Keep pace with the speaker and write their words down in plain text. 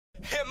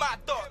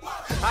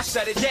I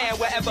shut it down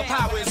wherever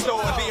power is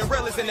stored. Being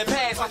real is in the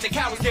past, watch the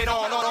cowards get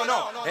on.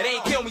 It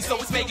ain't kill me, so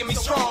it's making me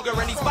stronger.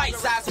 And these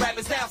bite-sized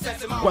rappers down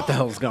sensing my... What the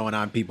hell's going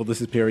on, people?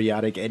 This is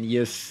Periodic, and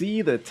you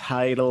see the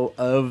title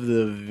of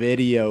the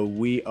video.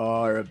 We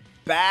are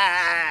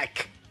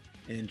back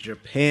in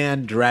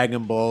Japan.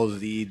 Dragon Ball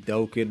Z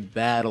Dokkan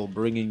Battle,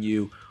 bringing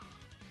you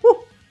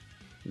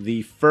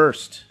the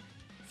first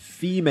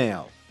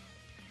female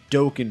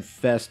Dokkan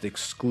Fest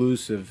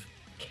exclusive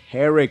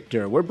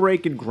character. We're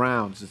breaking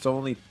grounds. It's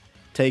only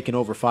taken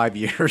over 5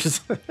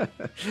 years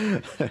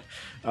to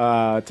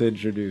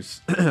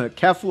introduce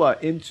Kefla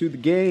into the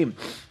game.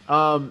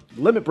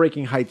 Limit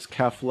Breaking Heights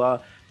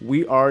Kefla.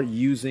 We are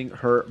using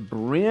her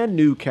brand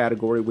new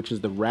category, which is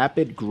the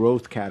Rapid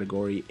Growth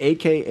category,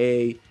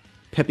 aka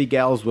Peppy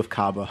Gals with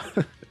Kaba.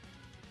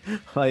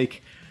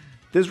 Like,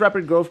 this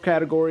Rapid Growth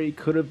category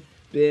could have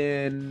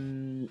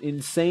been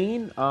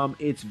insane.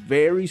 It's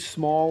very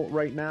small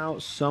right now,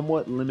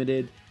 somewhat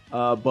limited,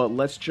 but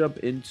let's jump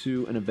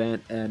into an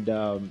event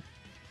and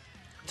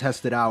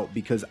test it out,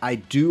 because I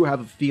do have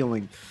a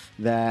feeling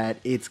that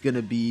it's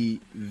gonna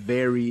be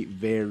very,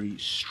 very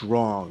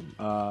strong.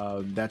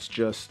 That's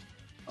just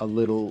a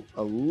little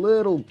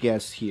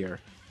guess here.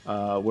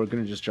 We're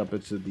gonna just jump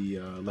into the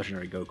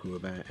Legendary Goku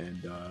event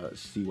and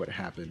see what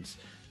happens.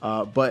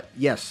 But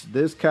yes,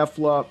 this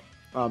Kefla,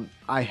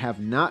 I have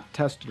not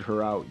tested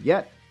her out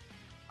yet.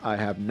 I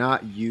have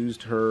not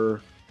used her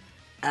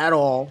at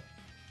all.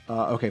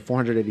 Okay,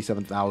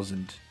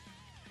 487,000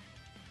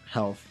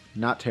 health.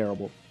 Not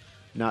terrible.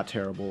 Not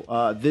terrible.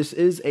 This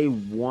is a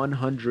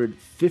 150%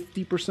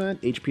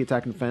 HP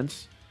attack and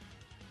defense,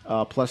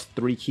 plus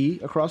 3 key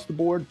across the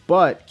board.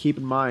 But keep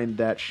in mind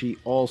that she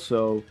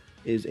also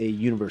is a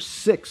Universe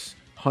 6,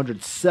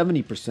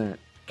 170%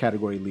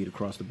 category lead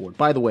across the board.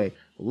 By the way,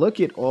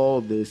 look at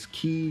all this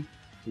key.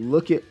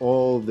 Look at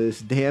all this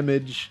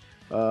damage.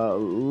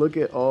 Look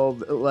at all,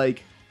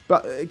 like,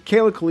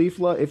 Kale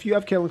Caulifla. If you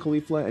have Kale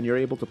Caulifla and you're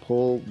able to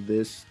pull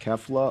this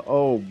Kefla,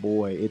 oh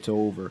boy, it's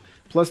over.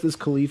 Plus, this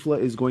Caulifla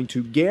is going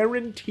to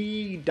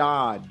guarantee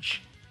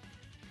dodge.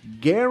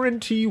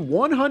 Guarantee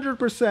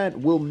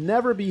 100% will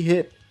never be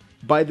hit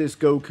by this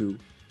Goku,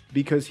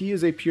 because he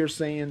is a pure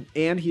Saiyan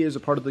and he is a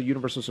part of the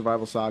Universal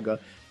Survival Saga.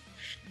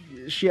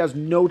 She has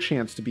no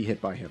chance to be hit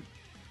by him.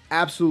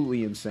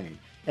 Absolutely insane.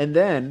 And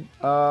then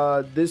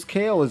this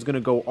Kale is going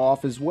to go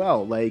off as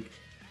well. Like,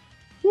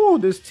 whoa,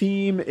 this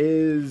team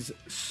is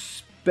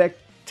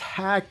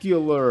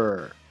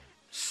spectacular.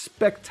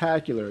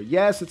 Spectacular.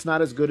 Yes, it's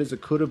not as good as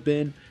it could have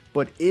been,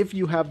 but if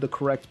you have the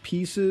correct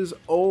pieces,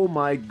 oh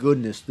my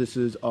goodness, this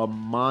is a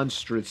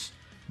monstrous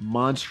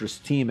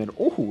team. And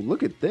oh,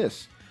 look at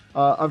this.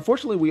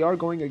 Unfortunately, we are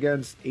going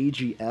against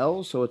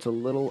AGL, so it's a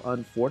little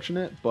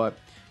unfortunate, but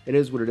it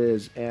is what it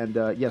is. And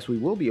yes, we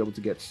will be able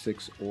to get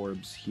 6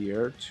 orbs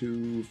here.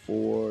 2,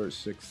 4,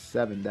 6,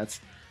 7.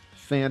 That's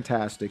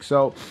fantastic.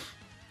 So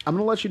I'm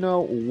going to let you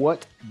know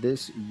what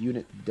this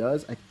unit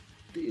does. I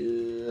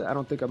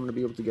don't think I'm going to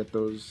be able to get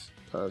those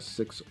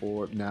 6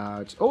 or...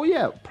 Nah, it's... Oh,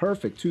 yeah,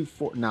 perfect. 2,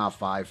 4... Nah,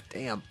 5.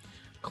 Damn.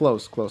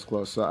 Close.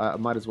 So I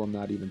might as well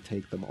not even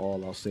take them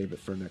all. I'll save it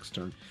for next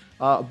turn.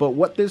 But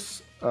what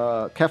this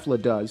Kefla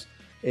does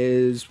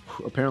is...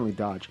 Apparently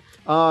dodge.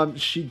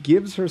 She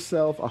gives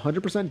herself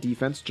 100%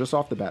 defense just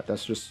off the bat.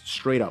 That's just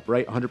straight up,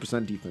 right?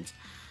 100% defense.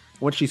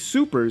 When she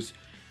supers,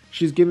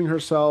 she's giving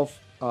herself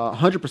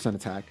 100%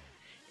 attack.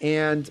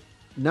 And...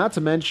 not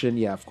to mention,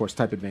 yeah, of course,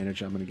 type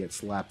advantage, I'm going to get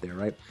slapped there,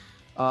 right?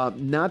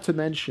 Not to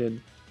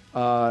mention,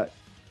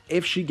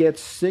 if she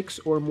gets 6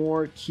 or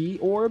more key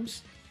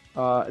orbs,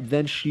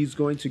 then she's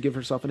going to give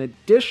herself an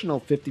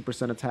additional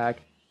 50%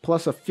 attack,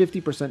 plus a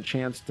 50%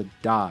 chance to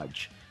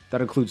dodge.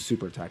 That includes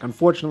super attack.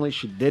 Unfortunately,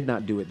 she did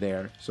not do it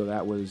there, so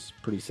that was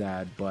pretty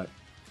sad, but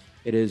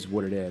it is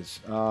what it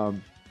is.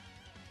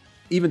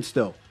 Even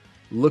still,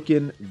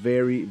 looking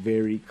very,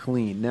 very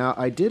clean. Now,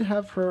 I did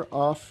have her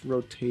off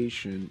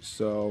rotation,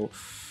 so...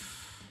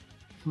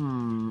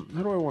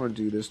 how do I want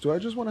to do this? Do I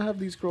just want to have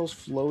these girls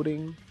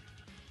floating?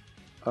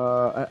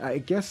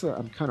 I guess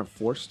I'm kind of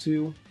forced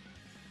to.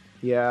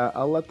 Yeah,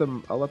 I'll let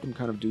them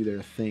kind of do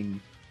their thing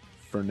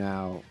for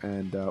now.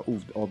 And,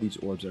 ooh, all these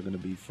orbs are going to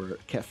be for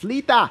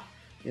Keflita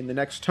in the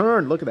next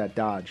turn. Look at that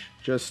dodge.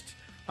 Just,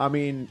 I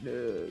mean...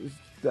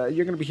 you're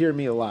going to be hearing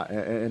me a lot,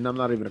 and I'm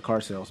not even a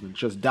car salesman.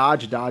 Just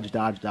dodge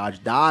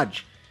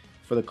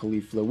for the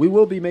Caulifla. We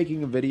will be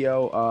making a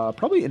video,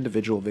 probably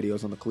individual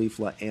videos on the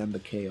Caulifla and the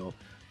Kale.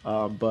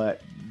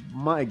 But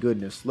my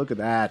goodness, look at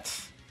that.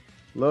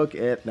 Look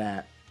at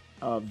that.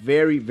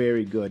 Very,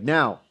 very good.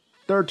 Now,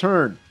 third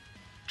turn.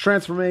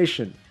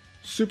 Transformation.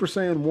 Super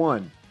Saiyan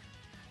 1.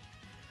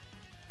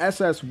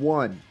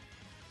 SS1.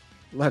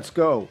 Let's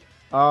go.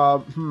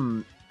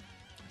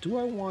 Do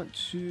I want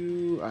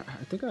to...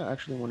 I think I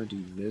actually want to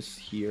do this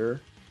here.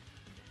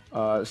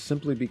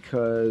 Simply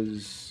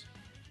because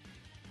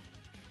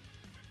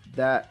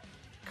that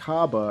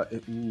Kaba...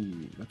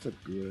 Ooh, that's a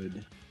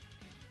good...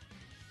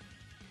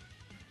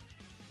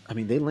 I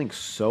mean, they link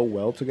so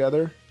well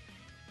together.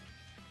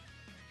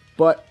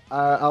 But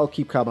I'll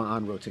keep Kaba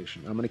on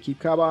rotation. I'm going to keep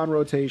Kaba on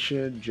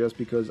rotation just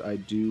because I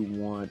do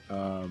want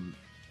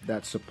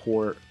that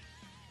support.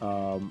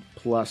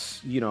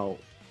 Plus, you know,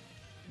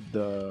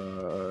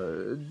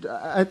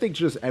 I think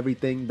just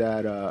everything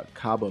that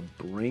Kaba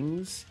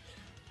brings.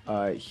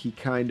 He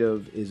kind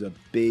of is a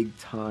big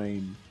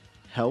time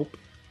help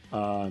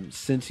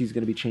since he's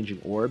going to be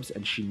changing orbs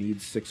and she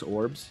needs 6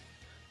 orbs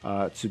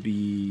to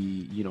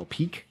be, you know,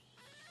 peak.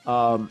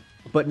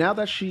 But now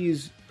that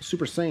she's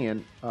Super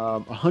Saiyan,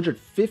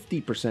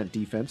 150%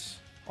 defense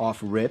off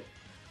rip,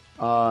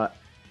 plus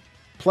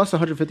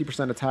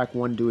 150% attack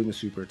when doing a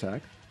super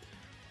attack.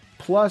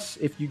 Plus,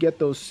 if you get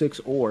those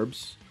 6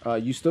 orbs,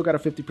 you still got a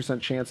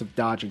 50% chance of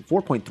dodging.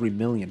 4.3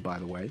 million, by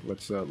the way.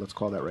 Let's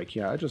call that right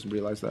here. I just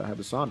realized that I have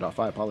the sound off.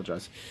 I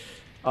apologize.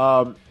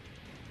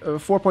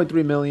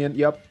 4.3 million.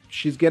 Yep,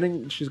 she's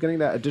getting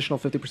that additional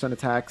 50%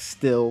 attack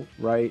still,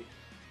 right?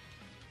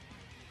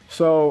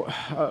 So,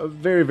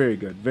 very, very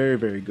good. Very,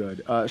 very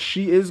good.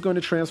 She is going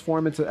to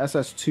transform into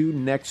SS2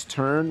 next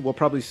turn. We'll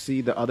probably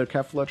see the other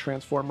Kefla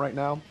transform right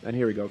now. And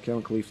here we go.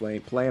 Killing Kefla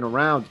ain't playing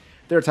around.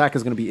 Their attack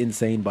is going to be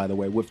insane, by the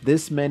way. With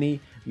this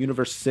many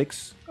Universe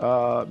 6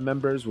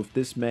 members, with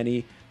this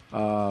many...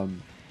 is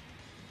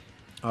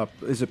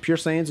it Pure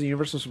Saiyans and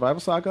Universal Survival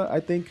Saga,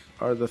 I think,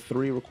 are the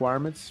 3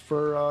 requirements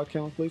for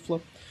Killing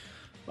Kefla.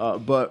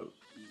 But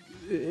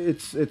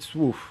it's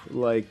woof.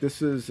 Like,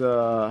 this is...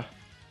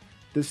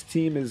 This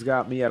team has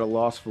got me at a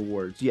loss for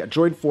words. Yeah,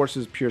 join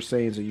forces, Pure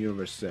Saiyans, and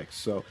Universe 6.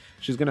 So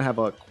she's going to have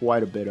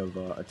quite a bit of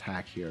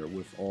attack here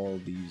with all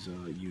these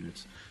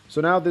units.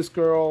 So now this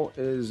girl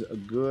is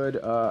good.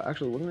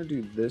 Actually, we're going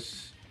to do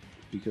this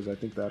because I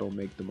think that'll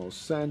make the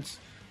most sense.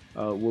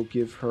 We'll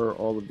give her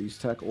all of these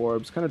tech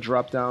orbs. Kind of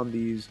drop down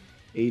these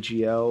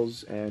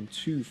AGLs and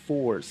 2,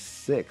 4,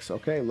 6.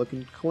 Okay,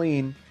 looking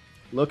clean.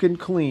 Looking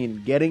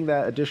clean. Getting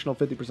that additional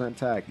 50%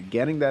 attack.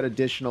 Getting that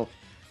additional...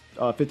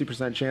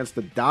 50% chance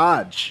to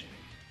dodge.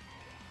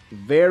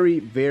 Very,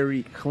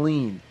 very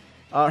clean.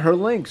 Her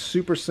link,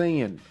 Super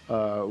Saiyan,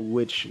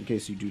 which, in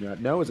case you do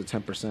not know, is a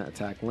 10%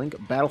 attack link.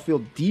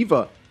 Battlefield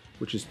Diva,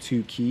 which is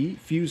 2 key.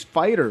 Fuse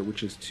Fighter,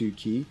 which is 2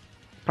 key.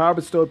 Power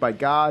Bestowed by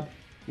God,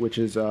 which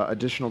is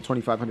additional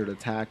 2500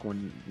 attack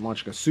when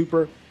launching a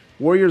super.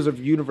 Warriors of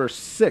Universe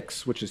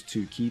 6, which is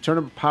 2 key.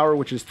 Tournament Power,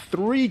 which is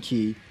 3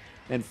 key.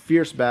 And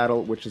Fierce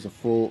Battle, which is a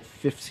full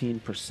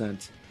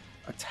 15%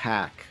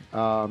 attack.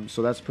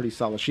 So that's pretty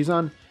solid. She's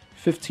on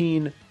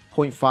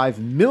 15.5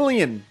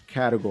 million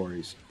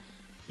categories.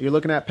 You're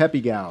looking at Peppy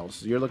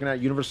Gals. You're looking at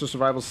Universal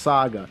Survival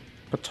Saga,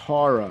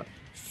 Patara,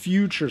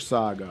 Future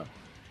Saga,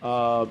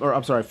 or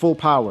I'm sorry, Full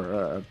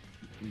Power.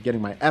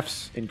 Getting my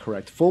F's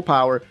incorrect. Full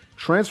Power,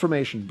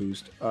 Transformation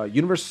Boost,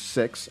 Universe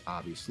 6,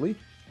 obviously.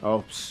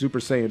 Oh, Super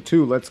Saiyan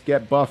 2. Let's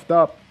get buffed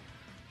up.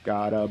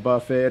 Gotta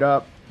buff it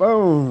up.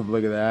 Boom.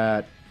 Look at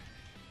that.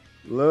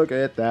 Look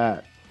at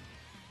that.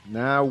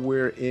 Now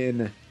we're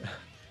in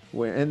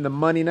the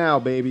money now,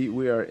 baby.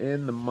 We are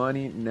in the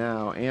money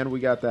now. And we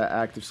got that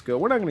active skill.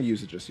 We're not going to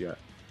use it just yet.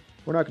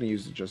 We're not going to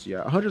use it just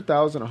yet.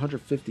 100,000,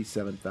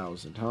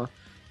 157,000, huh?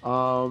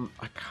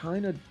 I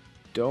kind of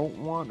don't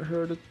want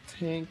her to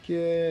tank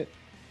it.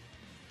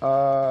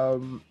 I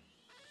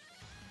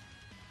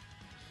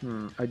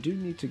do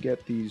need to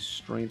get these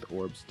strength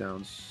orbs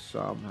down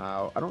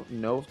somehow. I don't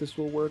know if this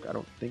will work. I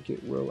don't think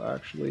it will,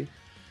 actually.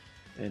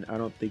 And I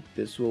don't think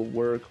this will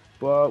work.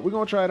 But we're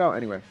going to try it out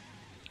anyway.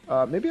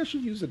 Maybe I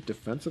should use a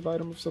defensive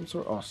item of some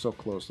sort. Oh, so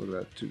close. Look at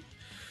that, too.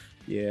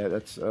 Yeah,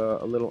 that's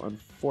a little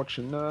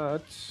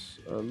unfortunate.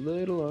 A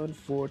little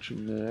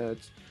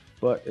unfortunate.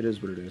 But it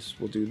is what it is.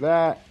 We'll do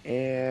that.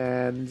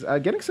 And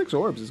getting 6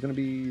 orbs is going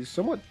to be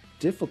somewhat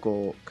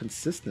difficult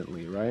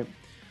consistently, right?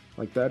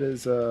 Like, that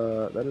is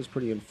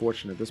pretty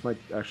unfortunate. This might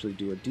actually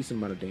do a decent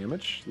amount of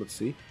damage. Let's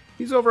see.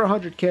 He's over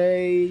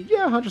 100k.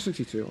 Yeah,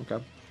 162.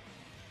 Okay.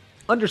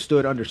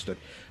 Understood, understood.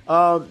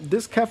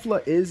 This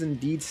Kefla is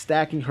indeed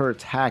stacking her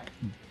attack,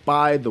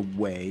 by the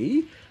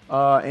way.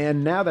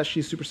 And now that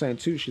she's Super Saiyan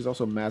 2, she's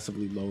also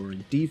massively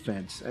lowering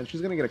defense. And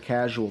she's going to get a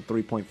casual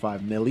 3.5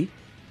 milli.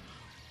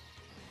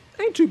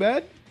 Ain't too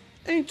bad.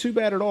 Ain't too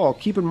bad at all.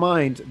 Keep in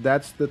mind,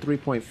 that's the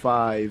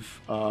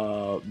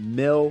 3.5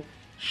 mil.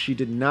 She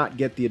did not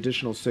get the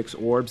additional 6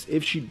 orbs.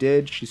 If she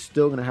did, she's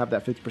still going to have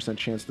that 50%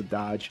 chance to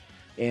dodge.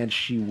 And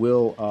she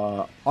will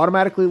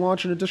automatically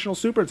launch an additional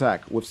super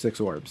attack with 6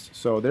 orbs.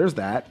 So there's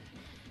that.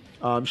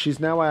 She's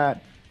now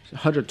at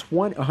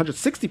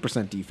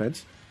 160%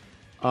 defense,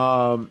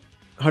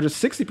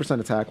 160%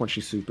 attack when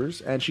she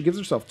supers, and she gives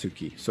herself 2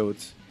 key. So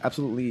it's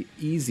absolutely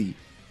easy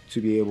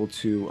to be able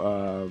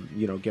to,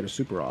 get a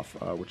super off,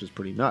 which is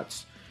pretty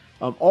nuts.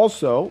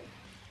 Also,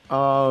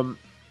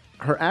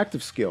 her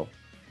active skill.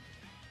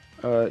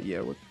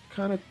 We're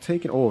kind of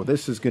taking... Oh,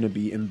 this is going to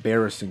be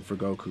embarrassing for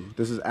Goku.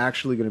 This is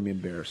actually going to be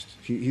embarrassed.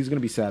 He's going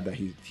to be sad that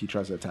he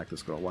tries to attack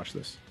this girl. Watch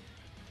this.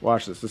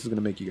 Watch this. This is going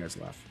to make you guys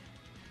laugh.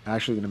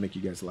 Actually going to make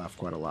you guys laugh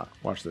quite a lot.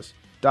 Watch this.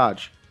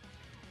 Dodge.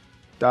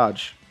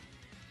 Dodge.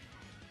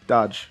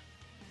 Dodge.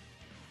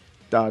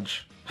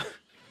 Dodge.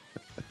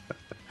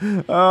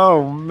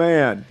 Oh,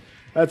 man.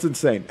 That's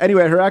insane.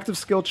 Anyway, her active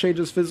skill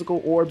changes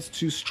physical orbs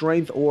to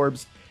strength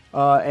orbs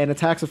and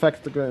attacks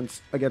effect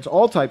against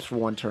all types for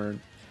 1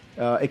 turn.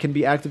 It can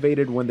be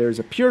activated when there's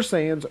a Pure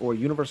Saiyans or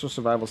Universal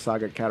Survival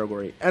Saga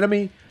category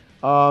enemy.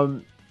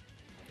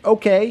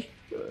 Okay.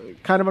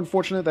 Kind of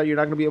unfortunate that you're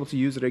not going to be able to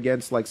use it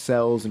against like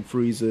Cells and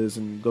Freezes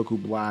and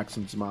Goku Blacks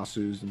and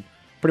Zamasus and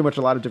pretty much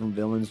a lot of different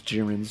villains,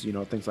 Jirins, you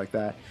know, things like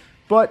that.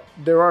 But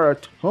there are a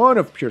ton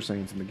of Pure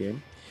Saiyans in the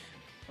game.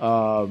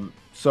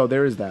 So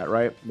there is that,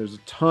 right? There's a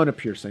ton of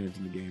Pure Saiyans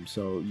in the game,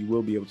 so you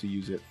will be able to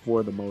use it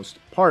for the most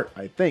part,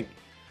 I think.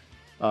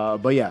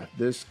 But yeah,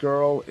 this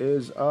girl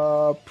is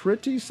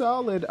pretty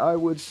solid, I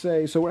would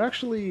say. So we're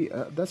actually,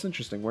 that's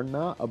interesting. We're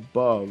not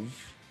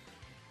above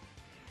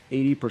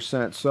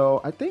 80%.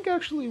 So I think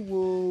actually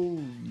we'll,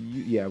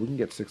 yeah, we can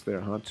get 6 there,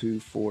 huh? 2,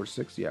 4,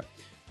 6, yeah.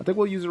 I think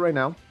we'll use it right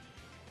now.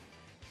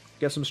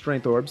 Get some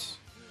strength orbs.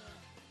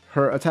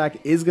 Her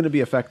attack is going to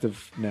be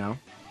effective now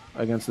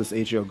against this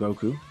HO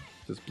Goku,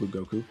 this blue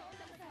Goku.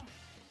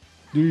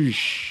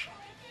 Doosh.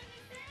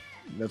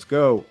 Let's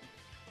go.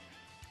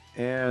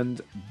 And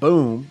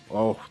boom.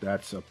 Oh,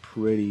 that's a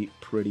pretty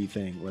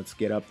thing. Let's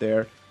get up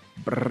there.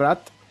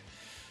 Brat.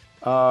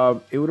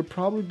 It would have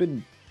probably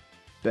been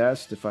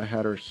best if I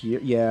had her here.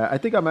 Yeah, I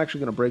think I'm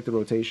actually going to break the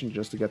rotation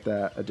just to get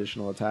that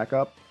additional attack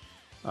up.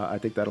 I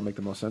think that'll make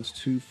the most sense.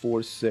 2,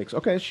 4, 6.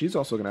 Okay, she's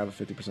also going to have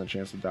a 50%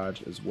 chance to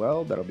dodge as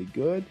well. That'll be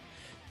good.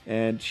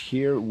 And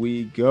here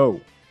we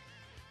go.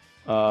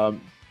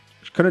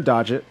 She couldn't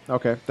dodge it.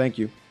 Okay, thank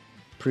you.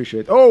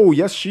 Appreciate it. Oh,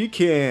 yes, she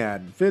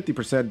can.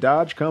 50%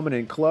 dodge coming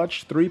in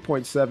clutch.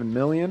 3.7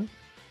 million.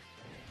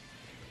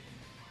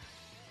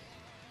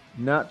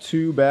 Not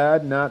too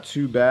bad. Not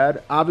too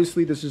bad.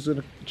 Obviously, this is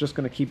just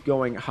going to keep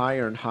going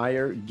higher and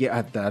higher.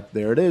 Get that.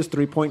 There it is.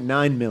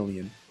 3.9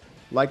 million.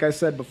 Like I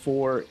said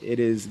before, it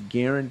is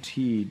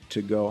guaranteed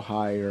to go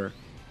higher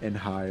and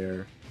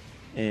higher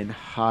and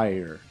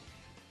higher.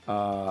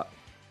 I'm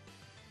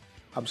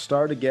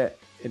starting to get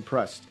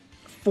impressed.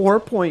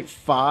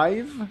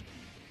 4.5?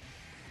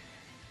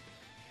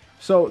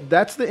 So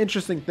that's the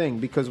interesting thing,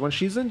 because when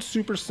she's in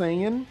Super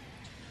Saiyan,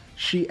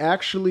 she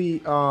actually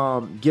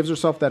gives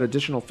herself that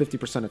additional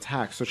 50%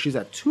 attack. So she's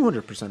at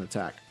 200%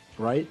 attack,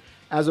 right?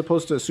 As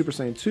opposed to Super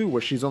Saiyan 2,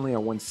 where she's only at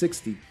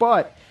 160.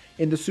 But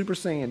in the Super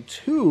Saiyan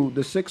 2,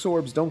 the 6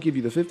 orbs don't give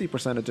you the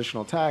 50%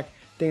 additional attack.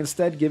 They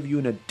instead give you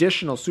an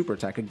additional super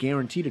attack, a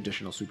guaranteed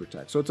additional super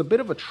attack. So it's a bit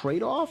of a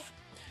trade-off,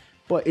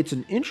 but it's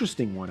an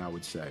interesting one, I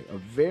would say. A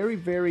very,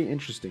 very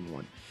interesting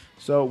one.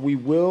 So we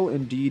will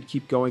indeed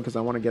keep going because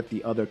I want to get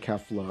the other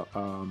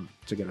Kefla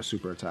to get a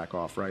super attack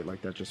off, right?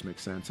 Like, that just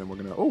makes sense. And we're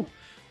going to, oh,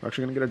 we're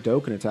actually going to get a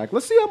Dokkan attack.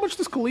 Let's see how much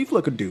this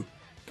Kefla could do.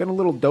 Get a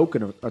little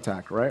Dokkan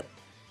attack, right?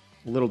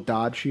 A little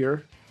dodge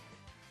here.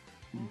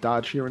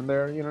 Dodge here and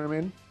there, you know what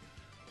I mean?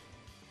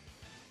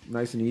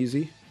 Nice and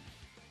easy.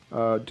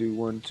 Do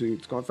 1, 2.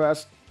 It's going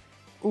fast.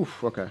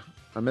 Oof, okay.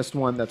 I missed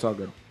one. That's all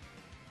good.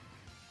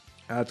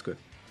 That's good.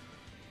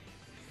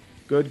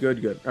 Good,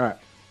 good, good. All right.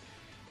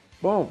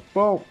 Boom,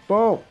 boom,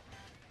 boom.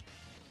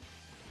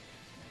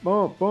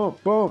 Boom, boom,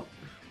 boom.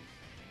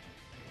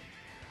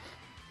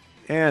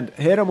 And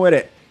hit him with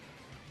it.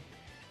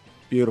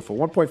 Beautiful.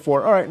 1.4.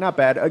 All right, not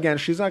bad. Again,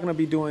 she's not going to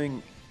be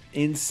doing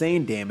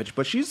insane damage,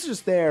 but she's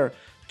just there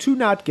to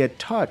not get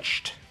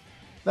touched.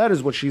 That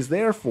is what she's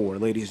there for,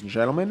 ladies and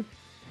gentlemen.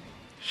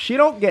 She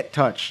don't get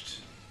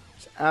touched.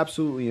 It's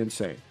absolutely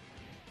insane.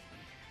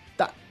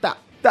 Da, da,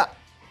 da.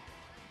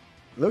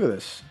 Look at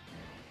this.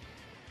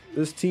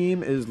 This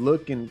team is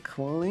looking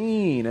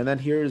clean. And then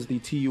here's the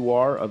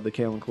TUR of the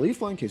Kale and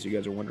Kefla, in case you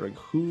guys are wondering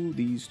who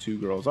these two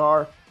girls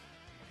are.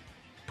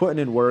 Putting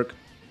in work.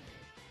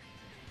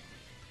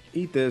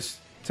 Eat this.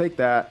 Take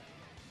that.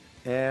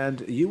 And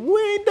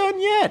we ain't done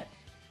yet.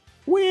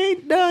 We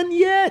ain't done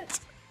yet.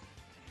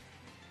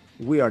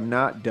 We are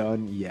not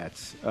done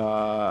yet.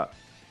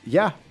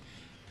 Yeah.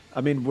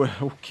 I mean, we're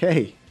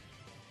okay.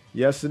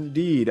 Yes,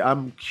 indeed.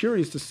 I'm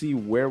curious to see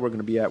where we're going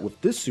to be at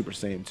with this Super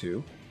Saiyan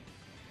 2.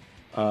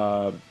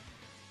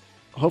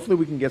 Hopefully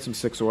we can get some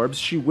 6 orbs.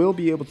 She will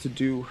be able to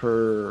do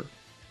her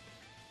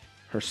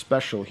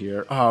special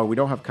here. Oh, we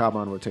don't have Kaba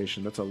on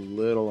rotation. That's a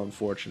little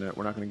unfortunate.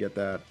 We're not going to get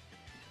that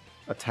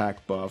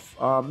attack buff.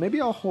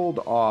 Maybe I'll hold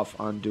off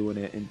on doing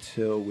it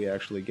until we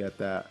actually get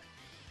that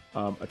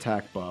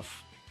attack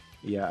buff.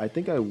 Yeah, I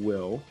think I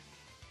will.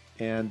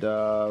 And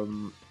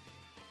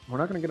we're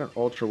not going to get an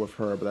Ultra with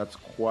her, but that's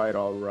quite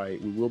all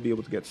right. We will be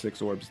able to get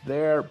 6 orbs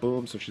there.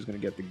 Boom, so she's going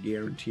to get the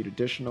guaranteed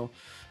additional.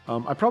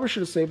 I probably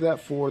should have saved that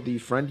for the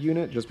friend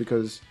unit, just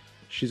because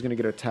she's going to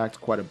get attacked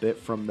quite a bit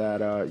from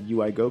that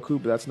UI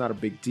Goku, but that's not a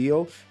big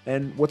deal.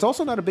 And what's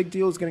also not a big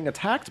deal is getting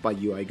attacked by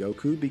UI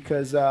Goku,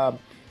 because,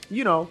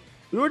 you know,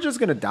 we were just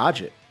going to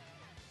dodge it.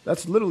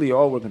 That's literally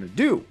all we're going to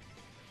do.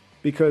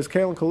 Because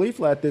Kale and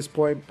Kefla at this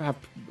point have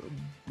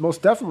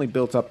most definitely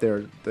built up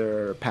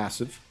their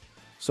passive.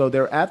 So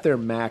they're at their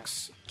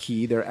max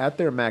key. They're at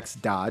their max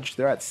dodge.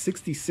 They're at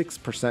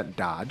 66%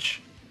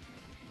 dodge,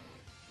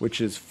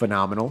 which is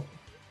phenomenal,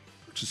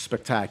 which is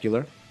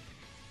spectacular.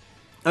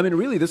 I mean,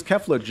 really, this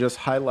Kefla just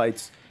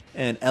highlights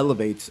and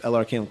elevates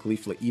LRK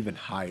Kefla even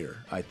higher,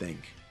 I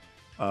think,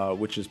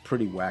 which is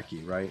pretty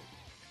wacky, right?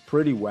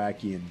 Pretty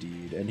wacky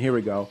indeed. And here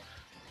we go.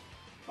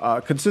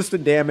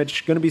 Consistent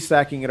damage, going to be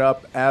stacking it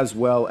up, as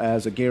well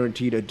as a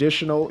guaranteed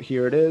additional.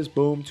 Here it is.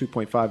 Boom,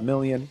 2.5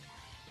 million.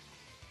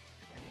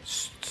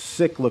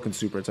 Sick looking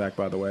super attack,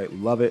 by the way.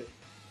 Love it.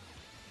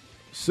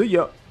 See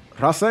ya.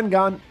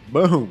 Rasengan.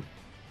 Boom.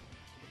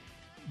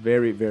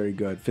 Very, very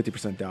good.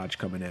 50% dodge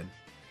coming in.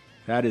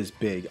 That is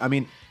big. I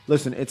mean,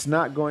 listen, it's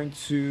not going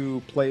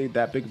to play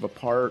that big of a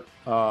part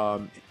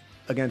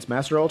against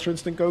Master Ultra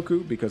Instinct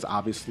Goku, because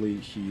obviously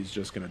he's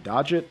just going to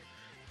dodge it.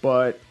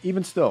 But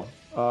even still,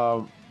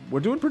 we're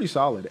doing pretty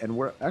solid, and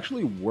we're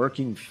actually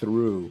working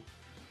through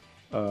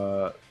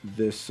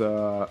this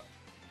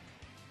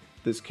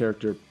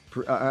character.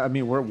 I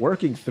mean, we're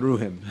working through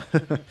him.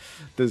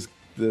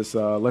 this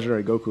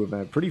legendary Goku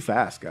event pretty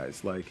fast,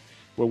 guys. Like,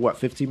 we're what,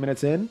 15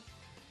 minutes in,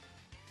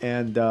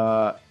 and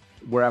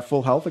we're at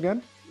full health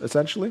again,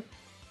 essentially.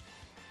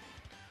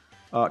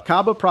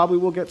 Kaba probably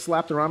will get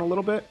slapped around a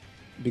little bit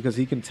because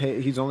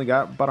he's only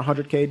got about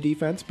 100k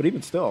defense, but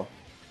even still,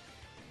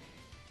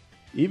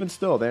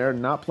 they're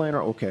not playing.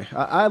 Okay,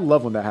 I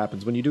love when that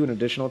happens, when you do an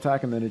additional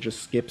attack and then it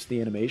just skips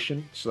the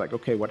animation. It's like,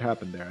 okay, what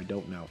happened there? I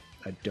don't know.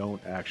 I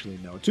don't actually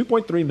know.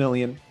 2.3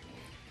 million.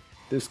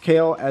 This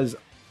Kale, as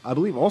I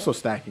believe, also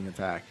stacking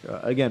attack.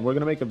 Again, we're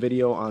going to make a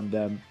video on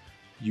them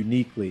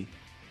uniquely.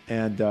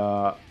 And,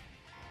 wow.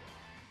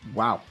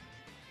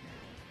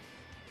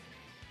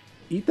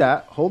 Eat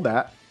that. Hold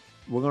that.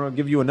 We're going to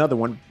give you another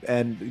one.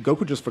 And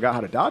Goku just forgot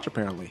how to dodge,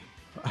 apparently.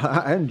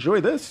 I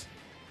enjoy this.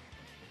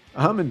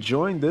 I'm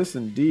enjoying this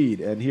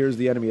indeed. And here's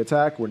the enemy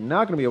attack. We're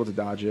not going to be able to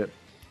dodge it.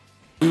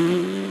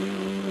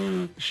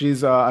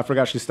 She's, I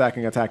forgot she's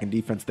stacking attack and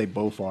defense. They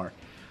both are.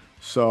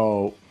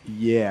 So,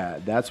 yeah,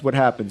 that's what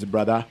happens,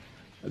 brother.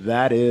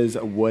 That is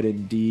what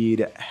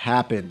indeed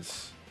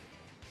happens.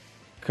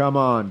 Come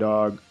on,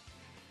 dog.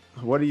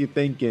 What are you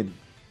thinking?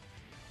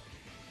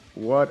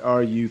 What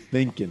are you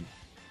thinking?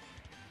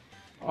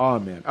 Oh,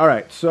 man. All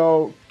right,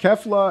 so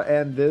Kefla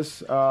and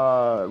this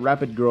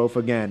rapid growth,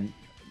 again,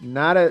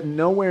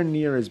 nowhere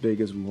near as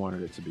big as we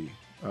wanted it to be.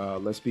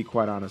 Let's be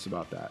quite honest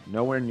about that.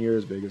 Nowhere near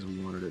as big as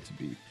we wanted it to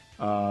be.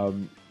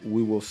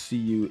 We will see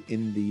you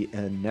in the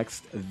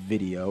next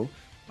video,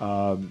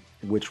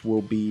 which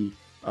will be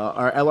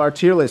our LR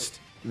tier list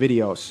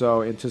video.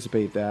 So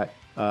anticipate that.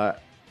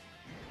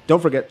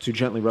 Don't forget to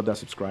gently rub that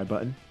subscribe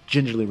button,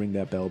 gingerly ring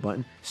that bell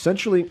button,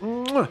 centrally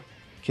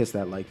kiss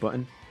that like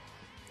button.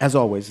 As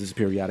always, this is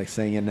Periodic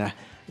saying,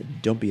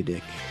 don't be a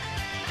dick.